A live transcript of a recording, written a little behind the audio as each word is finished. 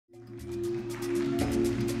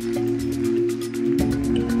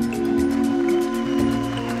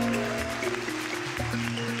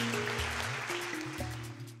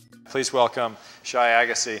Please welcome Shai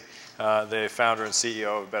Agassi, the founder and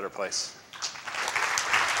CEO of A Better Place. All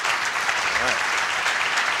right.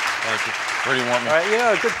 Thank you. Where do you want me? All right, you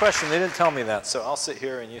know, good question. They didn't tell me that, so I'll sit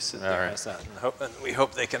here and you sit there. Right. And we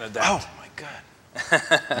hope they can adapt. Oh, my God.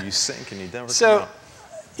 You sink and you never come out.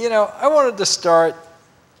 You know, I wanted to start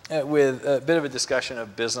with a bit of a discussion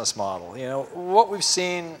of business model. You know, what we've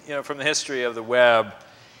seen, you know, from the history of the web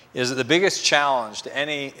is that the biggest challenge to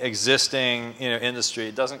any existing, you know, industry,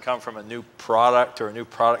 it doesn't come from a new product or a new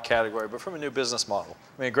product category, but from a new business model.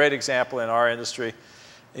 I mean, a great example in our industry,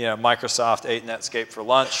 you know, Microsoft ate Netscape for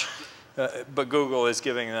lunch, but Google is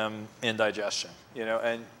giving them indigestion, you know,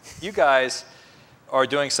 and you guys are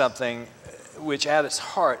doing something which at its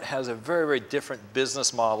heart has a very, very different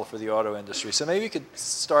business model for the auto industry. So maybe you could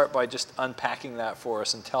start by just unpacking that for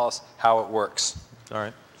us and tell us how it works. All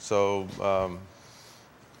right. So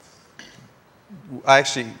I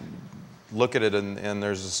actually look at it, and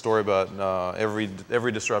there's a story about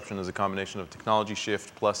every disruption is a combination of technology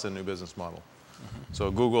shift plus a new business model. Mm-hmm. So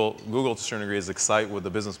Google to a certain degree is Excite with a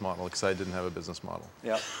business model. Excite didn't have a business model.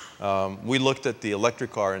 Yeah. We looked at the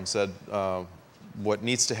electric car and said, what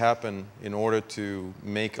needs to happen in order to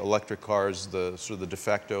make electric cars the sort of the de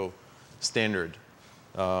facto standard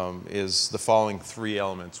is the following three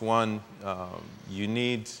elements. One, you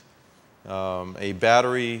need a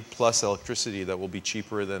battery plus electricity that will be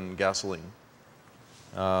cheaper than gasoline.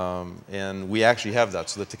 And we actually have that.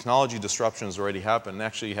 So the technology disruptions already happened.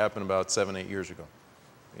 Actually happened about 7, 8 years ago.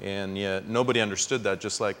 And yet nobody understood that,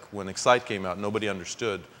 just like when Excite came out, nobody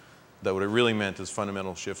understood that what it really meant is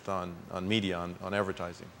fundamental shift on media, on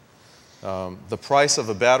advertising. The price of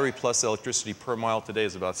a battery plus electricity per mile today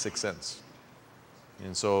is about 6 cents.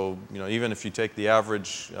 And so, you know, even if you take the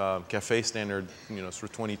average cafe standard, you know, sort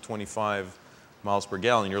of 20, 25 miles per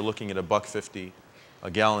gallon, you're looking at $1.50 a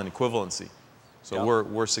gallon equivalency. So yeah.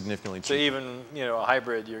 we're significantly cheaper. So even, you know, a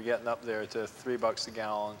hybrid, you're getting up there to $3 a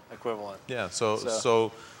gallon equivalent. Yeah.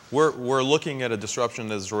 So we're looking at a disruption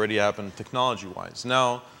that has already happened technology-wise.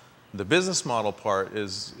 Now, the business model part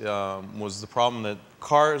is was the problem that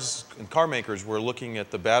cars and car makers were looking at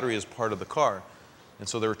the battery as part of the car. And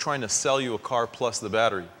so they were trying to sell you a car plus the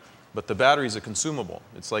battery. But the battery is a consumable.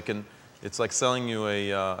 It's like selling you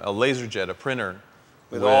a laser jet, a printer.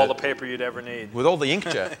 With all the paper you'd ever need. With all the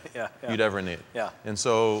inkjet yeah. you'd ever need. Yeah. And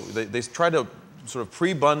so they tried to sort of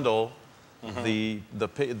pre-bundle the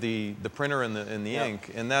printer and the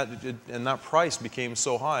ink, and that price became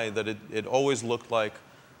so high that it always looked like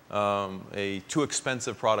a too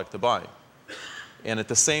expensive product to buy. And at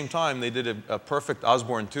the same time, they did a perfect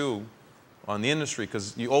Osborne 2 on the industry,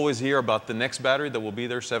 because you always hear about the next battery that will be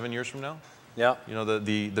there 7 years from now. Yeah. You know,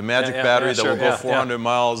 the magic battery that will go 400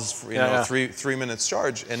 miles, for, you know, 3 minutes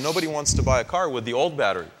charge, and nobody wants to buy a car with the old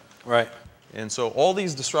battery. Right. And so all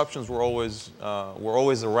these disruptions were always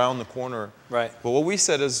around the corner. Right. But what we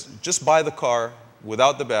said is just buy the car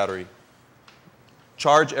without the battery.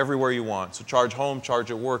 Charge everywhere you want. So charge home, charge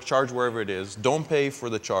at work, charge wherever it is. Don't pay for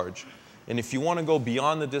the charge. And if you want to go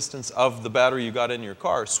beyond the distance of the battery you got in your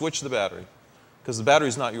car, switch the battery, because the battery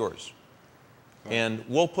is not yours. Right. And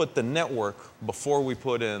we'll put the network before we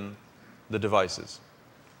put in the devices.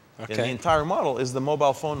 Okay. And the entire model is the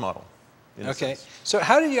mobile phone model. Okay. So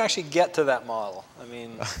how did you actually get to that model? I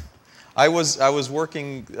mean, I was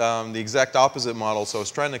working the exact opposite model. So I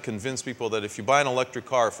was trying to convince people that if you buy an electric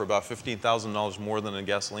car for about $15,000 more than a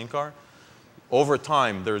gasoline car, over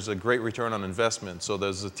time there's a great return on investment. So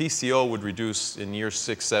there's a TCO would reduce in years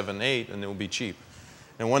 6, 7, 8, and it will be cheap.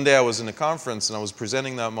 And one day I was in a conference and I was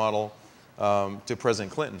presenting that model to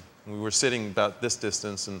President Clinton. We were sitting about this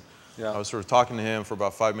distance, and I was sort of talking to him for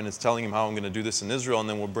about 5 minutes, telling him how I'm going to do this in Israel, and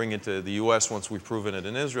then we'll bring it to the US once we've proven it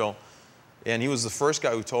in Israel. And he was the first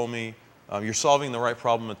guy who told me, you're solving the right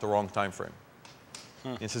problem at the wrong time frame.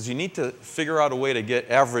 He says, you need to figure out a way to get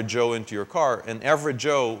average Joe into your car. And average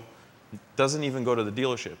Joe doesn't even go to the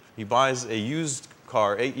dealership. He buys a used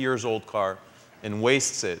car, 8 years old car, and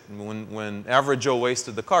wastes it. And when average Joe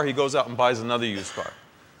wasted the car, he goes out and buys another used car.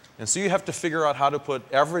 And so you have to figure out how to put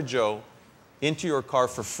average Joe into your car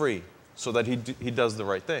for free so that he does the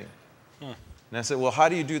right thing. And I said, well, how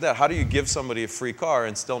do you do that? How do you give somebody a free car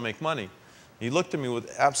and still make money? He looked at me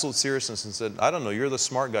with absolute seriousness and said, I don't know, you're the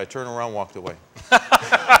smart guy. Turn around, walked away.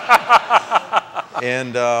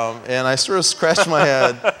 And I sort of scratched my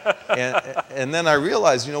head. And then I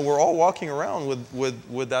realized, you know, we're all walking around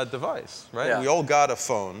with that device, right? Yeah. We all got a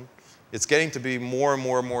phone. It's getting to be more and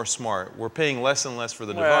more smart. We're paying less and less for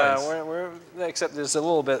the device. Except there's a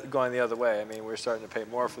little bit going the other way. I mean, we're starting to pay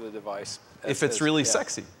more for the device. If it's really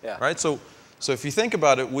sexy, right? So if you think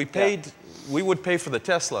about it, we would pay for the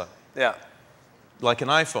Tesla. Yeah. Like an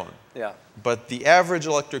iPhone. Yeah. But the average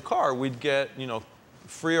electric car, we'd get,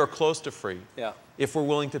 free or close to free. Yeah. If we're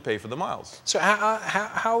willing to pay for the miles. So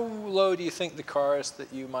how low do you think the cars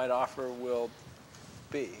that you might offer will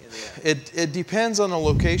be in the end? It depends on the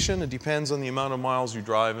location, it depends on the amount of miles you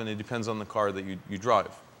drive, and it depends on the car that you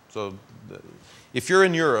drive. So if you're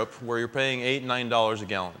in Europe where you're paying $8, $9 a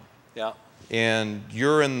gallon, yeah, and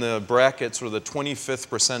you're in the bracket, sort of the 25th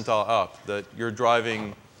percentile up, that you're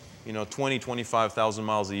driving 20, 25,000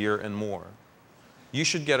 miles a year and more, you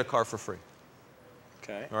should get a car for free.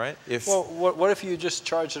 Okay. All right? Well, what if you just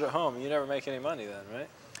charge it at home? You never make any money then, right?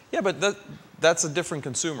 Yeah, but that's a different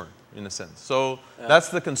consumer in a sense. So that's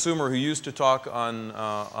the consumer who used to talk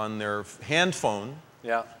on their hand phone,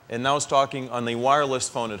 yeah, and now is talking on the wireless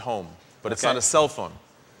phone at home, but it's not a cell phone.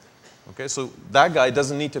 Okay, so that guy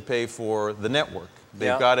doesn't need to pay for the network.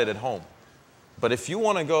 They've got it at home. But if you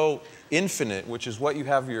want to go infinite, which is what you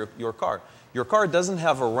have your car doesn't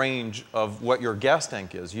have a range of what your gas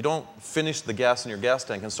tank is. You don't finish the gas in your gas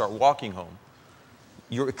tank and start walking home.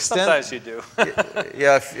 You extend. Sometimes you do.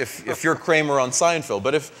 Yeah, if you're Kramer on Seinfeld.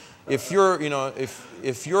 But if you're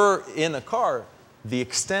in a car, the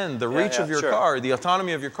reach of your car, the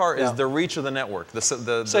autonomy of your car is the reach of the network.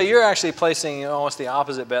 So you're actually placing almost the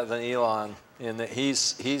opposite bet than Elon in that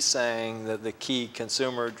he's saying that the key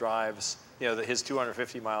consumer drives, that his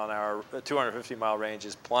 250 mile range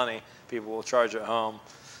is plenty. People will charge at home.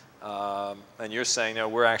 And you're saying, no,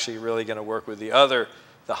 we're actually really going to work with the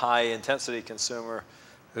high intensity consumer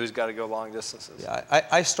who's got to go long distances. Yeah,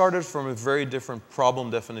 I started from a very different problem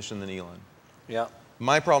definition than Elon. Yeah.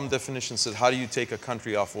 My problem definition said, how do you take a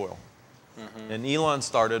country off oil? Mm-hmm. And Elon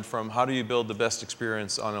started from, how do you build the best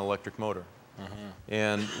experience on an electric motor? Mm-hmm.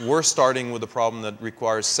 And we're starting with a problem that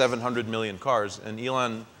requires 700 million cars, and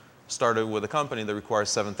Elon started with a company that requires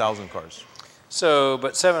 7,000 cars. So,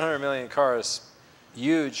 but 700 million cars,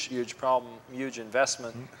 huge problem, huge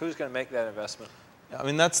investment. Mm-hmm. Who's going to make that investment? I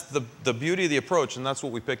mean, that's the beauty of the approach, and that's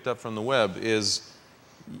what we picked up from the web, is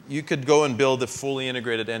you could go and build a fully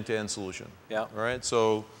integrated end-to-end solution. Yeah. Right?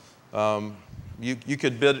 So you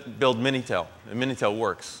could build Minitel, and Minitel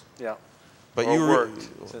works. Yeah. But it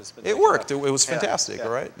worked. It was fantastic,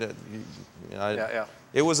 all right?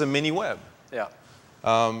 It was a mini web. Yeah.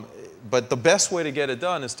 But the best way to get it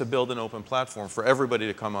done is to build an open platform for everybody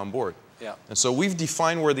to come on board. Yeah. And so we've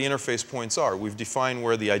defined where the interface points are. We've defined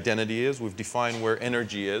where the identity is. We've defined where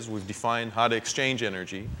energy is. We've defined how to exchange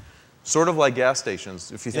energy. Sort of like gas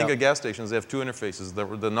stations. If you think of gas stations, they have two interfaces.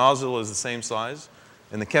 The nozzle is the same size,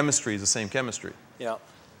 and the chemistry is the same chemistry. Yeah.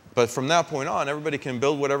 But from that point on, everybody can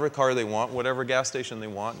build whatever car they want, whatever gas station they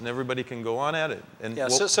want, and everybody can go on at it. And yeah,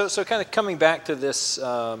 so kind of coming back to this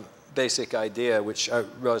basic idea, which I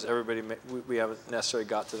realize we haven't necessarily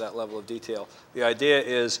got to that level of detail. The idea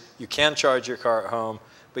is you can charge your car at home,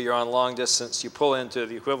 but you're on long distance, you pull into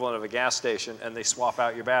the equivalent of a gas station, and they swap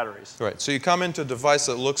out your batteries. Right, so you come into a device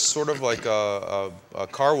that looks sort of like a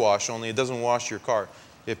car wash, only it doesn't wash your car.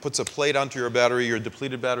 It puts a plate onto your battery, your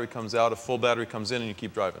depleted battery comes out, a full battery comes in, and you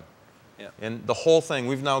keep driving. Yeah. And the whole thing,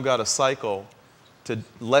 we've now got a cycle to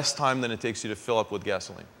less time than it takes you to fill up with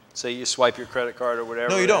gasoline. So you swipe your credit card or whatever?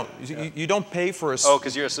 No, you don't. You don't pay for a... Oh,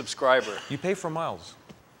 because you're a subscriber. You pay for miles.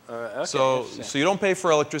 Okay, so you don't pay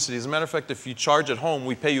for electricity. As a matter of fact, if you charge at home,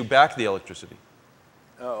 we pay you back the electricity.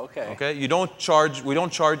 Oh, okay. Okay? We don't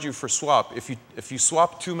charge you for swap. If you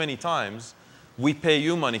swap too many times, we pay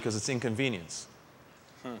you money because it's inconvenience.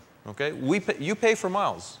 Okay? You pay for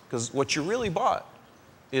miles because what you really bought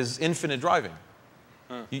is infinite driving.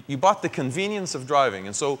 You bought the convenience of driving.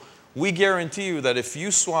 And so we guarantee you that if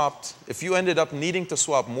you ended up needing to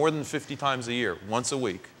swap more than 50 times a year, once a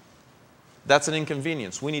week, that's an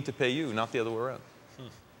inconvenience. We need to pay you, not the other way around.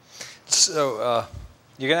 So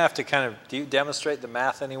you're going to have to do you demonstrate the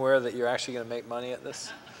math anywhere that you're actually going to make money at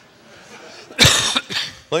this?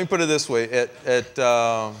 Let me put it this way.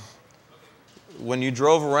 When you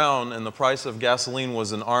drove around and the price of gasoline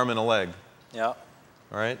was an arm and a leg, yeah.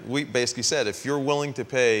 All right, we basically said if you're willing to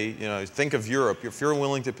pay, think of Europe, if you're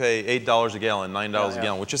willing to pay $8 a gallon, $9 a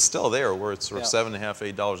gallon, which is still there, where it's sort of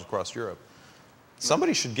 $7.50, $8 across Europe,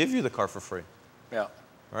 somebody should give you the car for free. Yeah.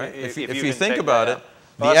 Right? If you think about it,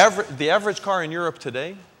 the average car in Europe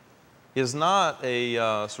today is not a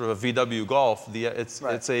sort of a VW Golf. It's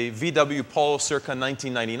a VW Polo circa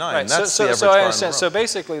 1999. Right. That's so the average so I car on understand. the road. So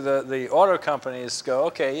basically, the auto companies go,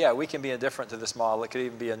 okay, yeah, we can be indifferent to this model. It could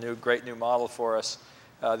even be a great new model for us.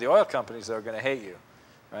 The oil companies are going to hate you,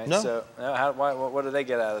 right? No. So what do they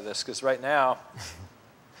get out of this? Because right now,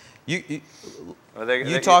 you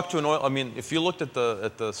talk to an oil. I mean, if you looked at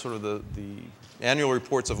the sort of the annual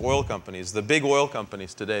reports of oil companies, the big oil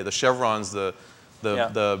companies today, the Chevrons, the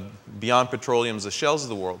the Beyond Petroleums, the Shells of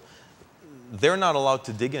the world, they're not allowed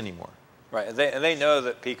to dig anymore. Right, and they know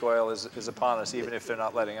that peak oil is upon us, even if they're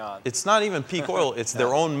not letting on. It's not even peak oil, it's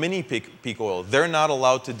their own mini peak oil. They're not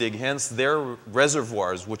allowed to dig, hence their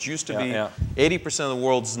reservoirs, which used to be 80% of the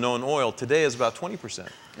world's known oil, today is about 20%.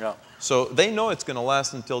 Yeah. So they know it's going to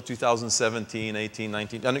last until 2017, 18,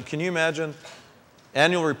 19. And can you imagine,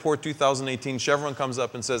 annual report 2018, Chevron comes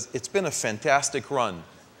up and says, it's been a fantastic run.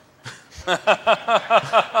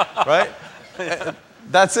 Right?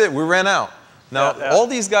 That's it, we ran out. Now, all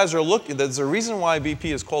these guys are looking, there's a reason why BP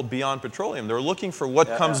is called Beyond Petroleum. They're looking for what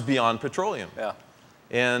comes beyond petroleum. Yeah.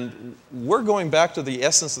 And we're going back to the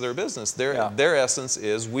essence of their business. Their essence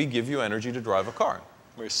is we give you energy to drive a car.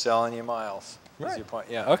 We're selling you miles. Right. Is your point.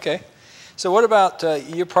 Yeah, okay. So what about,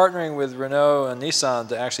 you're partnering with Renault and Nissan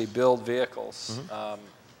to actually build vehicles.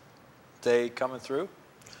 They coming through?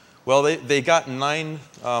 Well, they got 9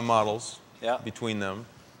 models between them.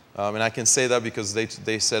 And I can say that because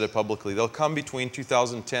they said it publicly. They'll come between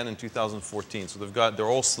 2010 and 2014. So they're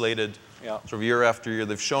all slated sort of year after year.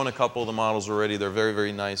 They've shown a couple of the models already. They're very,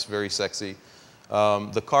 very nice, very sexy.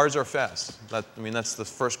 The cars are fast. I mean, that's the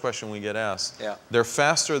first question we get asked. Yeah. They're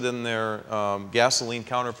faster than their gasoline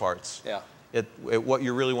counterparts at what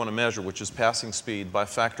you really want to measure, which is passing speed by a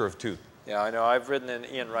factor of 2. Yeah, I know. I've ridden in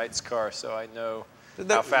Ian Wright's car, so I know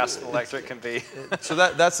how fast an electric can be. So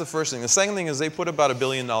that's the first thing. The second thing is they put about $1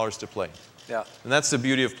 billion to play. Yeah. And that's the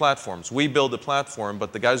beauty of platforms. We build the platform,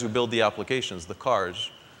 but the guys who build the applications, the cars,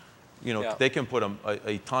 you know, they can put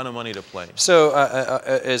a ton of money to play. So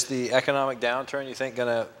is the economic downturn, you think, going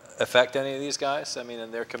to affect any of these guys? I mean,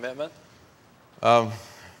 in their commitment?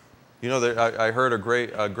 You know, I heard a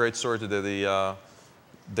great story today.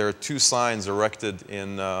 There are 2 signs erected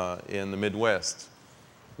in the Midwest.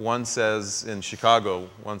 One says in Chicago,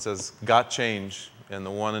 one says, got change, and the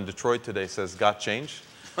one in Detroit today says, got change.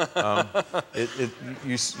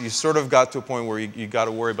 You sort of got to a point where you got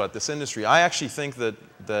to worry about this industry. I actually think that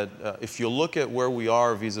if you look at where we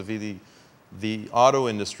are vis-a-vis the auto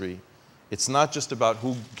industry, it's not just about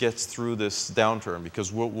who gets through this downturn,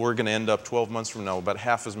 because we're going to end up 12 months from now about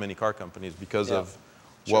half as many car companies because of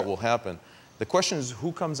what will happen. The question is,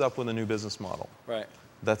 who comes up with a new business model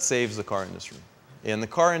that saves the car industry? And the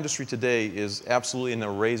car industry today is absolutely in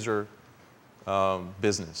a razor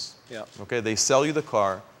business. Yeah. Okay, they sell you the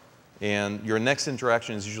car, and your next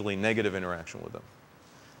interaction is usually negative interaction with them.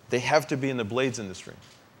 They have to be in the blades industry.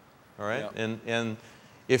 All right, and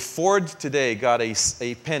if Ford today got a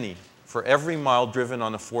penny for every mile driven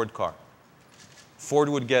on a Ford car, Ford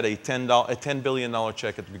would get a $10 billion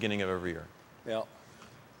check at the beginning of every year. Yeah.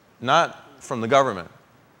 Not from the government,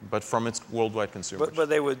 but from its worldwide consumers. But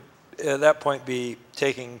they would, at that point, be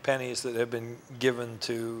taking pennies that have been given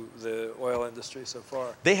to the oil industry so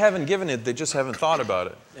far. They haven't given it, they just haven't thought about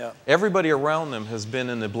it. Yeah. Everybody around them has been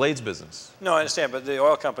in the blades business. No, I understand, but the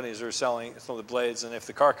oil companies are selling some of the blades, and if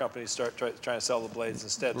the car companies start trying to sell the blades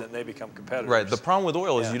instead, then they become competitors. Right. The problem with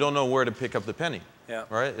oil is you don't know where to pick up the penny. Yeah.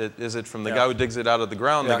 Right? Is it from the guy who digs it out of the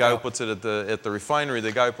ground, the guy who puts it at the refinery,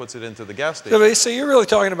 the guy who puts it into the gas station? So you're really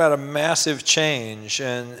talking about a massive change,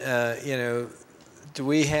 and you know, do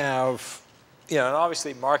we have, you know, and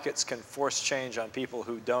obviously markets can force change on people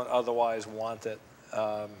who don't otherwise want it.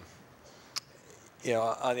 You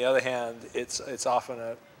know, on the other hand, it's often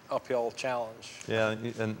an uphill challenge. Yeah,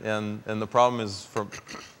 and the problem is for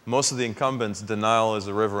most of the incumbents, denial is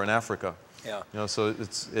a river in Africa. Yeah. You know, so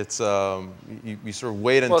you sort of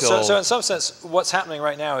wait until. Well, so in some sense, what's happening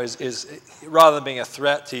right now is rather than being a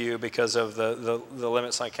threat to you because of the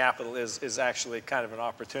limits on capital, is actually kind of an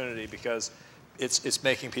opportunity, because it's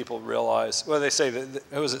making people realize. Well, they say that,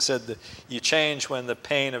 who was it said that you change when the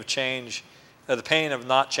pain of change, the pain of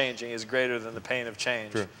not changing is greater than the pain of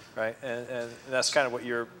change. True. Right, and that's kind of what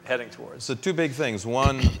you're heading towards. So 2 big things.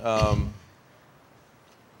 One,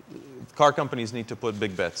 car companies need to put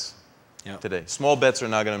big bets. Today. Small bets are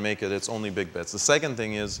not going to make it. It's only big bets. The second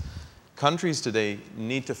thing is countries today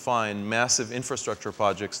need to find massive infrastructure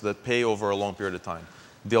projects that pay over a long period of time.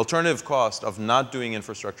 The alternative cost of not doing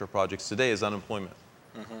infrastructure projects today is unemployment.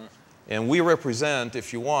 Mm-hmm. And we represent,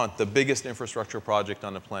 if you want, the biggest infrastructure project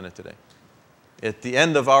on the planet today. At the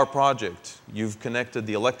end of our project, you've connected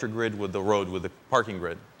the electric grid with the road, with the parking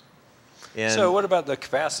grid. And so what about the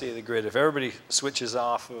capacity of the grid? If everybody switches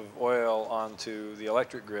off of oil onto the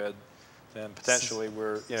electric grid, then potentially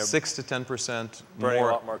we're, you know, 6 to 10% burning a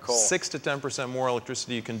lot more coal. 6 to 10% more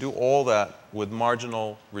electricity. You can do all that with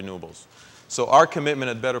marginal renewables. So our commitment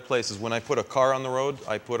at Better Place is when I put a car on the road,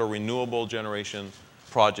 I put a renewable generation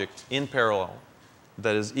project in parallel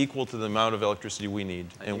that is equal to the amount of electricity we need,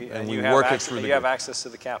 and we work it through the grid. You have access to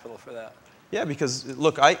the capital for that. Yeah, because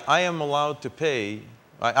look, I am allowed to pay,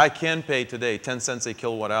 I can pay today 10 cents a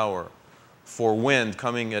kilowatt hour for wind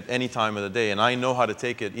coming at any time of the day, and I know how to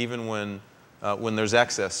take it even when there's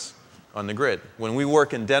excess on the grid. When we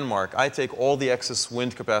work in Denmark, I take all the excess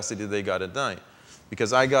wind capacity they got at night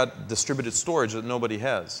because I got distributed storage that nobody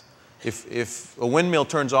has. If a windmill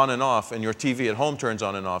turns on and off and your TV at home turns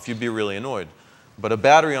on and off, you'd be really annoyed. But a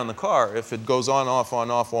battery on the car, if it goes on, off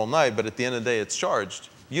all night, but at the end of the day it's charged,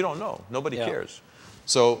 you don't know. Nobody cares.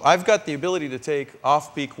 So I've got the ability to take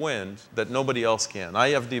off-peak wind that nobody else can. I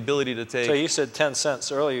have the ability to take... So you said 10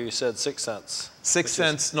 cents earlier, you said 6 cents. 6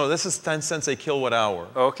 cents, no, this is 10 cents a kilowatt hour.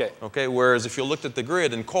 Oh, okay. Okay, whereas if you looked at the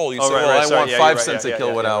grid and coal, you'd say, right, well, right, I want 5 right, cents a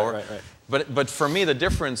kilowatt hour. Right. But for me, the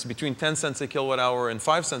difference between 10 cents a kilowatt hour and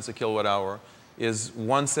 5 cents a kilowatt hour is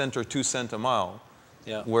 1 cent or 2 cents a mile.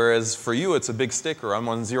 Yeah. Whereas for you, it's a big sticker. I'm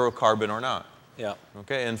on zero carbon or not. Yeah.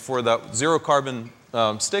 Okay, and for that zero carbon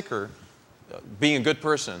sticker, being a good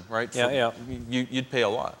person, right? You'd pay a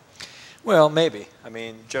lot. Well, maybe. I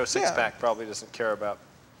mean, Joe Sixpack probably doesn't care about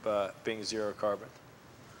being zero carbon.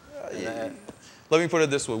 Let me put it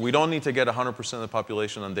this way: we don't need to get 100% of the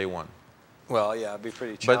population on day one. Well, yeah, it'd be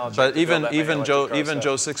pretty challenging. But even Joe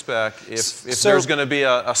Sixpack, if there's going to be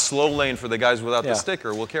a slow lane for the guys without the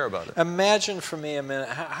sticker, we'll care about it. Imagine for me a minute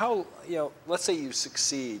how let's say you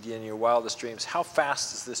succeed in your wildest dreams. How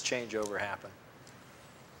fast does this changeover happen?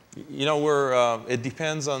 You know, it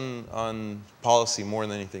depends on policy more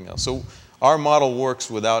than anything else. So our model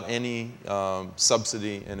works without any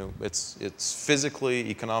subsidy, and it's physically,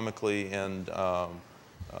 economically, and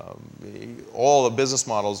all the business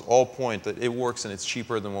models all point that it works and it's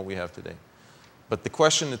cheaper than what we have today. But the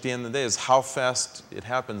question at the end of the day is how fast it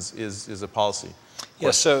happens is a policy.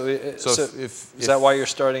 Yeah. So is that why you're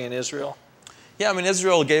starting in Israel? Yeah, I mean,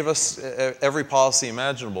 Israel gave us every policy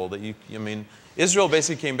imaginable that Israel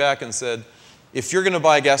basically came back and said, if you're going to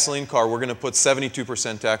buy a gasoline car, we're going to put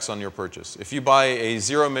 72% tax on your purchase. If you buy a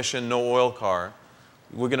zero-emission, no-oil car,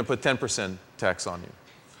 we're going to put 10% tax on you.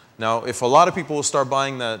 Now, if a lot of people will start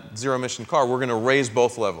buying that zero-emission car, we're going to raise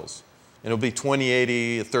both levels. It'll be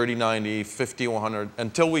 2080, 3090, 5100.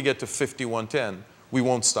 Until we get to 5110, we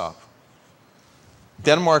won't stop.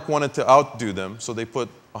 Denmark wanted to outdo them, so they put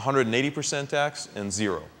 180% tax and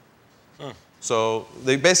zero. So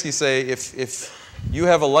they basically say if you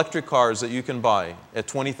have electric cars that you can buy at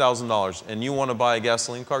 $20,000 and you want to buy a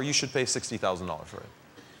gasoline car, you should pay $60,000 for it.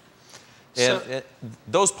 And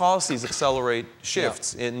those policies accelerate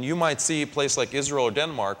shifts. Yeah. And you might see a place like Israel or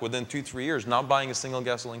Denmark within 2-3 years not buying a single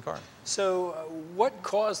gasoline car. So what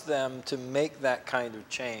caused them to make that kind of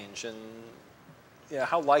change? And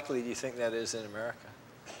how likely do you think that is in America?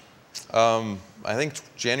 I think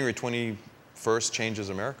January 21st changes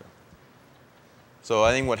America. So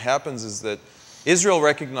I think what happens is that Israel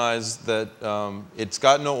recognized that it's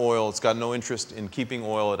got no oil, it's got no interest in keeping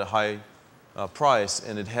oil at a high price,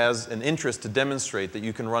 and it has an interest to demonstrate that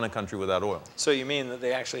you can run a country without oil. So you mean that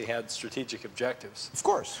they actually had strategic objectives? Of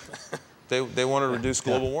course. They want to reduce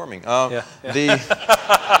global warming. The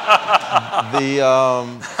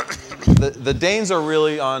Danes are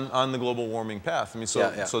really on the global warming path. I mean,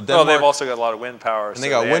 so Denmark, well, they've also got a lot of wind power. And they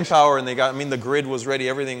got wind power, and they got, the grid was ready,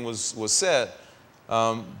 everything was set.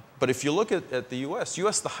 But if you look at the U.S.,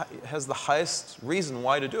 has the highest reason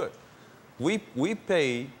why to do it. We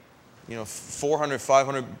pay,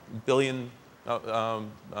 $400–500 billion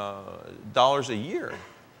dollars a year.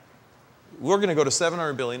 We're going to go to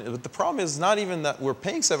 $700 billion. But the problem is not even that we're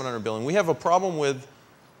paying $700 billion. We have a problem with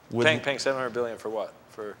paying $700 billion for what?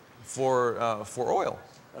 For oil.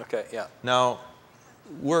 Okay. Yeah. Now,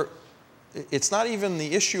 it's not even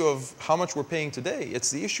the issue of how much we're paying today.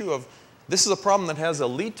 It's the issue of this is a problem that has a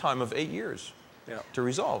lead time of 8 years to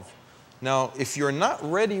resolve. Now, if you're not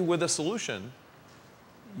ready with a solution,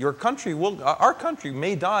 our country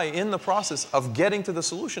may die in the process of getting to the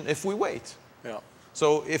solution if we wait. Yeah.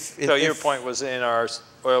 So your point was in our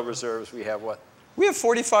oil reserves we have what? We have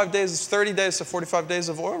 45 days, 30 days to 45 days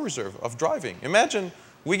of oil reserve, of driving. Imagine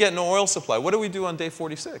we get no oil supply. What do we do on day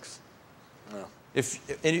 46? No.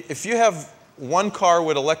 If you have one car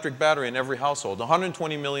with electric battery in every household,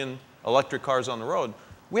 120 million electric cars on the road,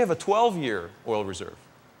 we have a 12-year oil reserve.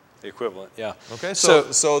 The equivalent, yeah. Okay, so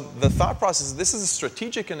the thought process, this is a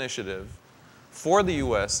strategic initiative for the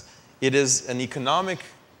U.S. It is an economic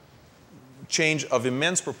change of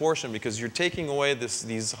immense proportion because you're taking away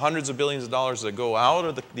these hundreds of billions of dollars that go out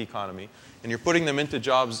of the economy and you're putting them into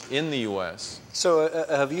jobs in the U.S. So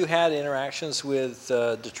have you had interactions with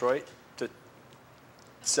Detroit to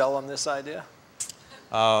sell them this idea?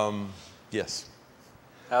 Yes.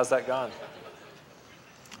 How's that gone?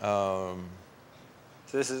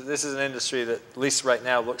 So this is an industry that, at least right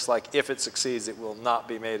now, looks like if it succeeds, it will not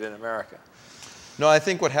be made in America. No, I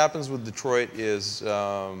think what happens with Detroit is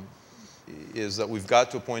that we've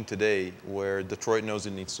got to a point today where Detroit knows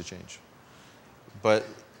it needs to change. But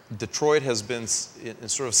Detroit has been in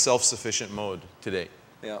sort of self-sufficient mode today.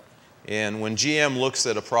 Yeah. And when GM looks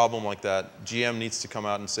at a problem like that, GM needs to come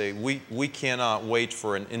out and say, we cannot wait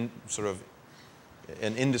for an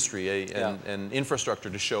industry, an infrastructure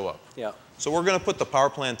to show up. Yeah. So we're going to put the power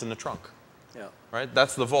plant in the trunk. Yeah. Right?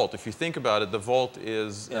 That's the Volt. If you think about it, the Volt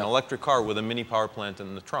is an electric car with a mini power plant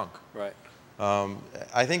in the trunk. Right.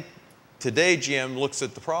 I think today GM looks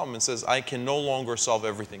at the problem and says, I can no longer solve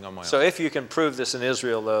everything on my own. So if you can prove this in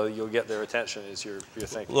Israel, though, you'll get their attention, is your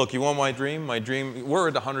thinking. Look, you want my dream? My dream, we're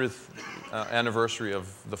at the 100th anniversary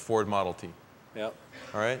of the Ford Model T. Yeah.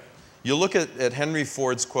 All right? You look at Henry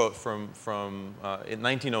Ford's quote from in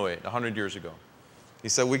 1908, 100 years ago. He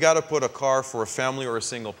said, we got to put a car for a family or a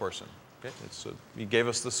single person. Okay? He gave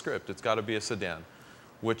us the script. It's got to be a sedan,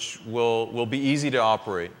 which will be easy to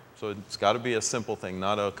operate. So it's got to be a simple thing,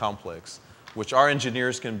 not a complex, which our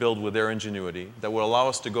engineers can build with their ingenuity that will allow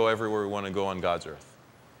us to go everywhere we want to go on God's earth.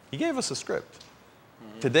 He gave us a script.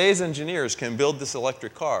 Today's engineers can build this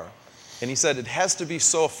electric car, and he said it has to be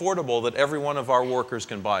so affordable that every one of our workers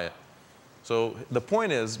can buy it. So the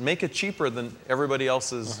point is, make it cheaper than everybody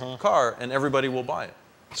else's car, and everybody will buy it.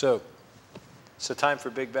 So time for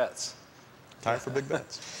big bets. Time for big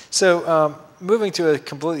bets. So moving to a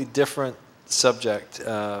completely different subject,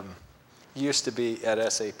 you used to be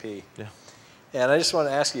at SAP. Yeah. And I just want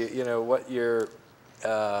to ask you, what your,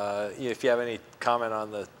 if you have any comment on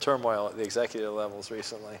the turmoil at the executive levels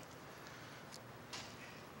recently.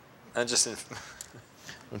 And just in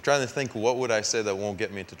I'm trying to think, what would I say that won't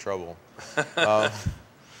get me into trouble?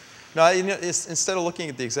 No, instead of looking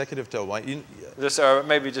at the executive table, or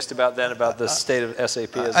maybe just about the state of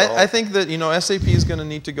SAP as a whole. I think that SAP is going to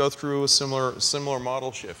need to go through a similar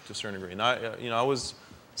model shift to a certain degree. And I was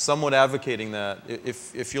somewhat advocating that.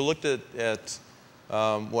 If you looked at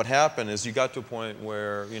what happened, is you got to a point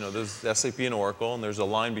where there's SAP and Oracle, and there's a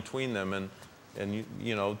line between them, and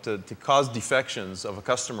to cause defections of a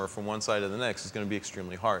customer from one side to the next is going to be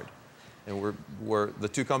extremely hard. And the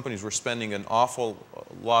two companies were spending an awful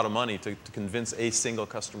lot of money to convince a single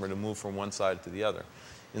customer to move from one side to the other.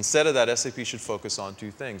 Instead of that, SAP should focus on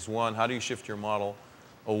two things. One, how do you shift your model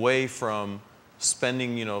away from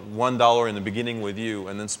spending $1 in the beginning with you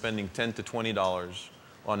and then spending $10 to $20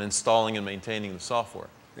 on installing and maintaining the software.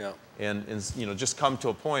 Yeah. And just come to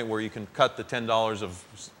a point where you can cut the $10 of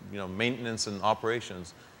maintenance and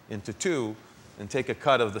operations into two and take a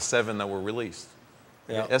cut of the 7 that were released.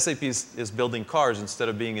 Yeah. SAP is building cars instead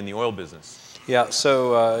of being in the oil business. Yeah,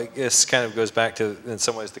 so this kind of goes back to, in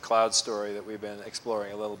some ways, the cloud story that we've been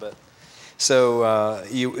exploring a little bit. So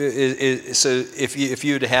if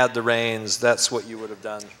you'd had the reins, that's what you would have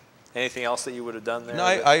done. Anything else that you would have done there? No,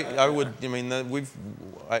 I would. I mean,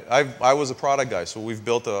 I was a product guy, so we've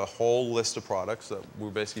built a whole list of products that we're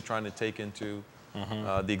basically trying to take into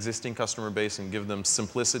the existing customer base and give them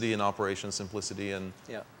simplicity in operations, simplicity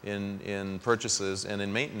in purchases and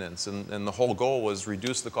in maintenance. And the whole goal was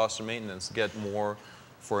reduce the cost of maintenance, get more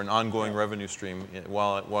for an ongoing revenue stream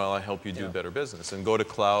while I help you do better business, and go to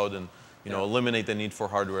cloud and eliminate the need for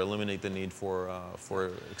hardware, eliminate the need for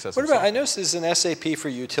excessive What about, I noticed there's an SAP for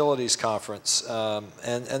Utilities conference,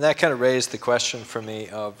 and that kind of raised the question for me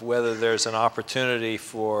of whether there's an opportunity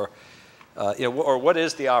for, or what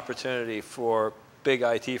is the opportunity for big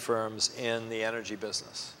IT firms in the energy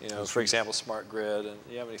business? For example, smart grid. And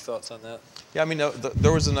do you have any thoughts on that? Yeah, I mean,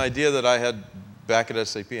 there was an idea that I had back at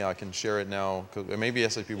SAP. I can share it now, because maybe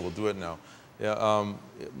SAP will do it now. Yeah,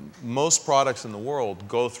 most products in the world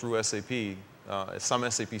go through SAP, some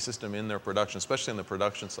SAP system in their production, especially on the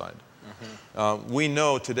production side. We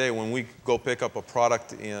know today when we go pick up a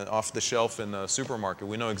product off the shelf in the supermarket,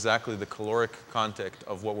 we know exactly the caloric content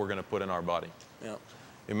of what we're going to put in our body. Yeah.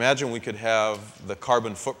 Imagine we could have the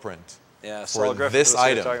carbon footprint for this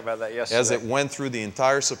item as it went through the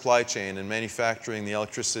entire supply chain and manufacturing, the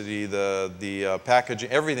electricity, the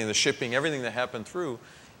packaging, everything, the shipping, everything that happened through.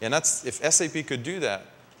 And that's, if SAP could do that,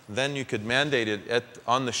 then you could mandate it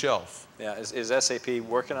on the shelf. Yeah, is SAP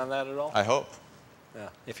working on that at all? I hope. Yeah.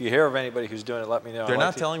 If you hear of anybody who's doing it, let me know. They're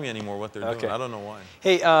not telling me anymore what they're doing. I don't know why.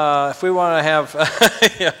 Hey, if we want to have,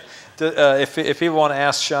 if people want to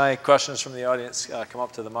ask Shai questions from the audience, come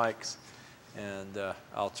up to the mics, and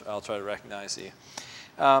I'll try to recognize you.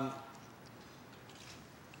 I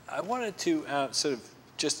wanted to sort of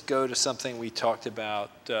just go to something we talked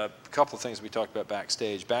about, a couple of things we talked about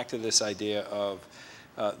backstage, back to this idea of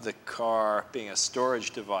the car being a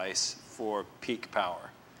storage device for peak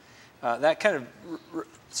power. That kind of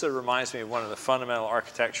sort of reminds me of one of the fundamental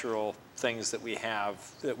architectural things that we have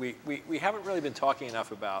that we haven't really been talking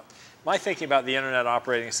enough about. My thinking about the Internet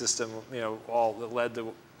operating system, all that led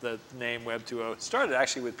to the name Web 2.0 started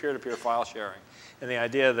actually with peer-to-peer file sharing, and the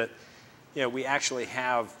idea that we actually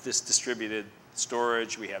have this distributed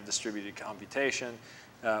storage, we have distributed computation.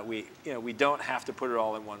 We don't have to put it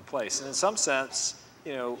all in one place. And in some sense,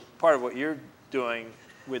 part of what you're doing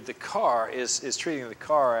with the car is treating the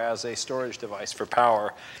car as a storage device for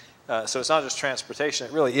power. So it's not just transportation.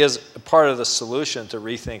 It really is a part of the solution to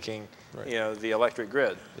rethinking the electric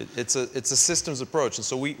grid. It's a systems approach. And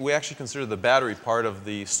so we actually consider the battery part of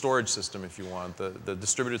the storage system, if you want, the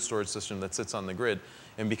distributed storage system that sits on the grid.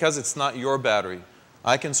 And because it's not your battery,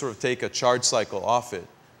 I can sort of take a charge cycle off it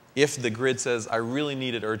if the grid says, I really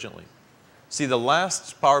need it urgently. See, the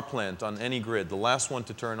last power plant on any grid, the last one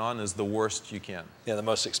to turn on is the worst you can. Yeah, the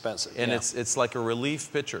most expensive. And it's like a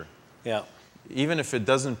relief pitcher. Yeah. Even if it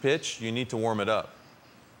doesn't pitch, you need to warm it up.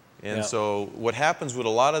 And so what happens with a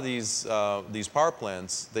lot of these power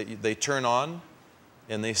plants, they turn on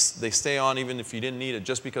and they stay on even if you didn't need it,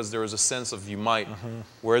 just because there was a sense of you might.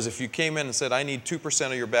 Whereas if you came in and said, I need 2%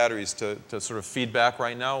 of your batteries to sort of feed back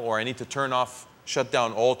right now, or I need to turn off, shut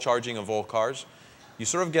down all charging of all cars, you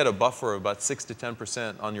sort of get a buffer of about 6 to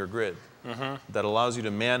 10% on your grid that allows you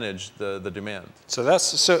to manage the demand. So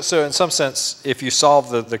so in some sense, if you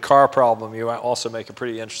solve the car problem, you also make a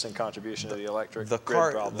pretty interesting contribution to the electric grid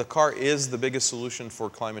problem. The car is the biggest solution for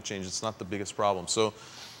climate change. It's not the biggest problem. So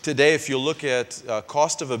today, if you look at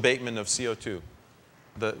cost of abatement of CO2,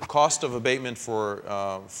 the cost of abatement for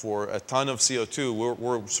a ton of CO2,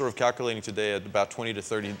 we're sort of calculating today at about $20 to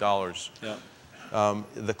 $30. Yeah.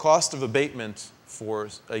 The cost of abatement for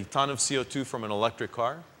a ton of CO2 from an electric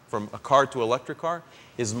car, from a car to electric car,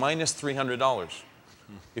 is minus $300.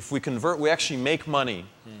 If we convert, we actually make money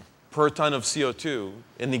per ton of CO2.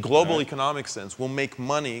 In the global economic sense, we'll make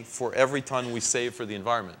money for every ton we save for the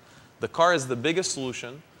environment. The car is the biggest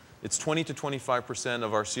solution. It's 20 to 25%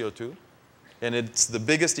 of our CO2. And it's the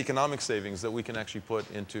biggest economic savings that we can actually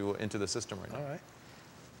put into the system right now. All right.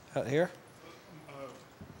 Out here?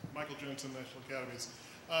 Michael Jensen, National Academies.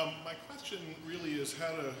 My question really is how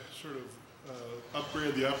to sort of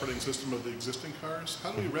upgrade the operating system of the existing cars.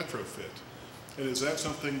 How do we retrofit? And is that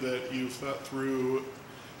something that you've thought through?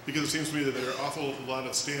 Because it seems to me that there are an awful lot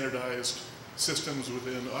of standardized systems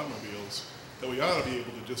within automobiles that we ought to be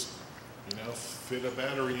able to just, fit a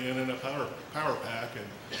battery in and a power pack and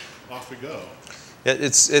off we go.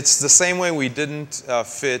 It's the same way we didn't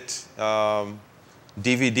fit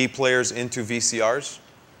DVD players into VCRs.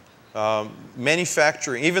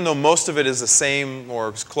 Manufacturing, even though most of it is the same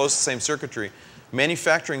or close to the same circuitry,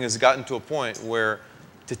 manufacturing has gotten to a point where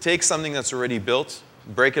to take something that's already built,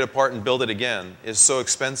 break it apart and build it again is so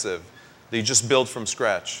expensive that you just build from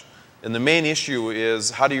scratch. And the main issue is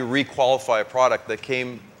how do you re-qualify a product that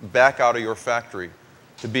came back out of your factory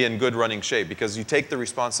to be in good running shape? Because you take the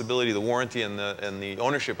responsibility, the warranty, and the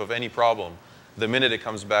ownership of any problem the minute it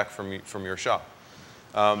comes back from your shop.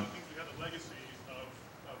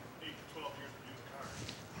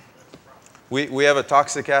 We have a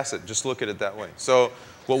toxic acid. Just look at it that way. So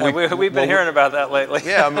we've been hearing about that lately.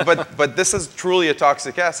 Yeah, but this is truly a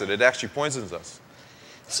toxic acid. It actually poisons us.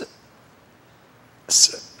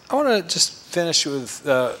 So I want to just finish with.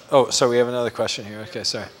 Sorry, we have another question here. Okay,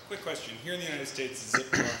 sorry. Quick question. Here in the United States,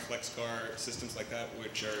 Zipcar, FlexCar, systems like that,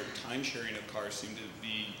 which are time sharing of cars, seem to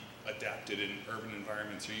be adapted in urban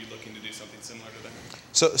environments. Are you looking to do something similar to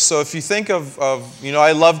that? So if you think of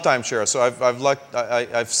I love timeshare. So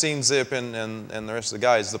I've seen Zip and the rest of the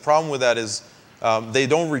guys. The problem with that is they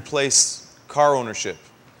don't replace car ownership.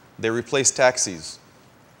 They replace taxis.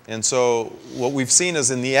 And so what we've seen is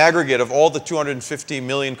in the aggregate of all the 250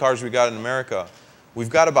 million cars we got in America, we've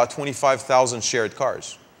got about 25,000 shared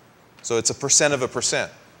cars. So it's 1% of 1%.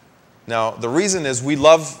 Now, the reason is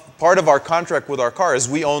part of our contract with our car is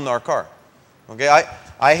we own our car. Okay,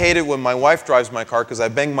 I hate it when my wife drives my car because I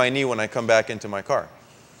bang my knee when I come back into my car.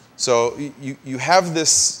 So you have this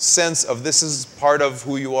sense of this is part of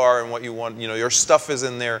who you are and what you want. Your stuff is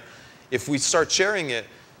in there. If we start sharing it,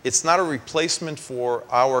 it's not a replacement for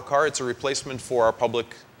our car, it's a replacement for our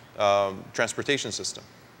public transportation system.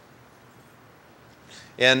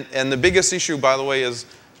 And the biggest issue, by the way, is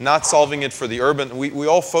not solving it for the urban. We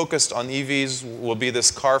all focused on EVs will be this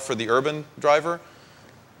car for the urban driver.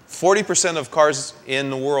 40% of cars in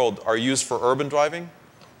the world are used for urban driving.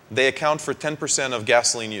 They account for 10% of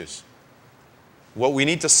gasoline use. What we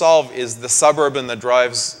need to solve is the suburban that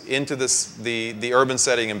drives into the urban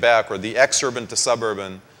setting and back, or the ex-urban to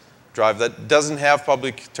suburban drive, that doesn't have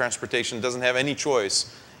public transportation, doesn't have any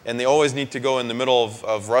choice, and they always need to go in the middle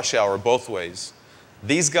of rush hour both ways.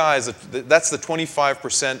 These guys, that's the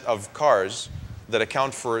 25% of cars that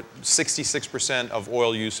account for 66% of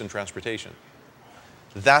oil use in transportation.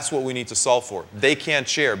 That's what we need to solve for. They can't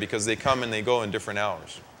share because they come and they go in different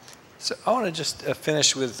hours. So I want to just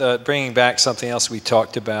finish with bringing back something else we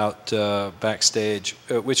talked about backstage,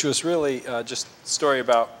 which was really just a story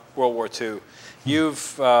about World War II.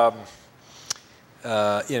 You've, you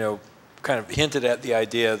know, kind of hinted at the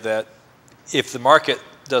idea that if the market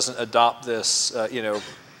doesn't adopt this, you know,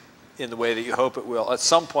 in the way that you hope it will, at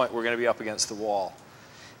some point we're going to be up against the wall.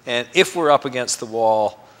 And if we're up against the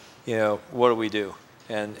wall, you know, what do we do?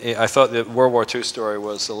 And I thought the World War II story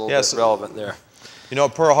was a little bit relevant there. You know,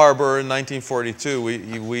 Pearl Harbor in 1942,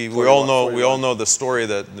 we all know the story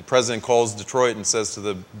that the president calls Detroit and says to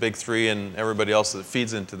the big three and everybody else that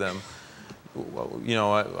feeds into them, you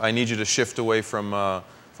know, I need you to shift away from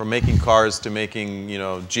making cars to making, you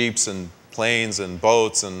know, Jeeps and planes and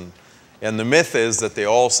boats, and the myth is that they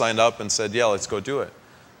all signed up and said, yeah, let's go do it.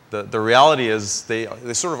 The reality is they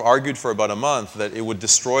sort of argued for about a month that it would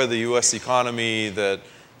destroy the U.S. economy, that,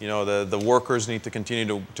 you know, the workers need to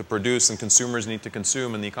continue to produce and consumers need to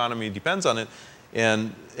consume and the economy depends on it.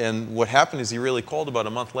 And what happened is he really called about a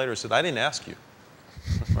month later and said, I didn't ask you.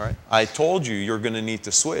 All right? I told you you're going to need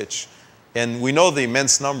to switch. And we know the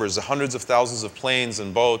immense numbers, the hundreds of thousands of planes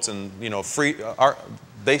and boats, and, you know,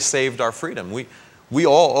 they saved our freedom. We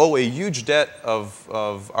all owe a huge debt of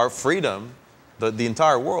our freedom, the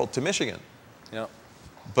entire world, to Michigan. Yeah.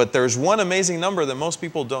 But there's one amazing number that most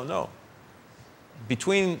people don't know.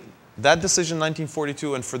 Between that decision in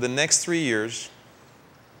 1942 and for the next 3 years,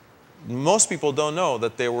 most people don't know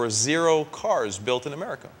that there were 0 cars built in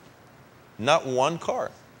America. Not one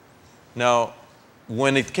car. Now,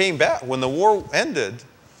 when it came back, when the war ended,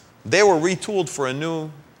 they were retooled for a new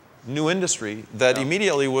industry that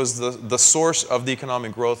immediately was the source of the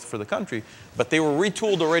economic growth for the country, but they were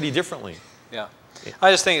retooled already differently. Yeah.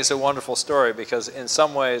 I just think it's a wonderful story because in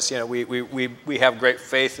some ways, you know, we have great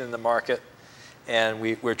faith in the market and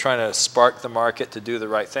we're trying to spark the market to do the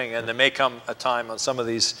right thing. And there may come a time on some of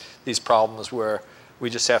these problems where we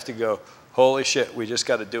just have to go, holy shit, we just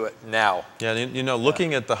got to do it now. Yeah, you know,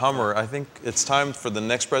 looking at the Hummer, I think it's time for the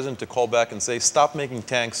next president to call back and say, stop making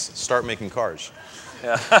tanks, start making cars.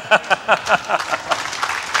 Yeah.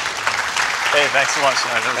 Hey, thanks so much.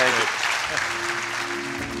 Thank you.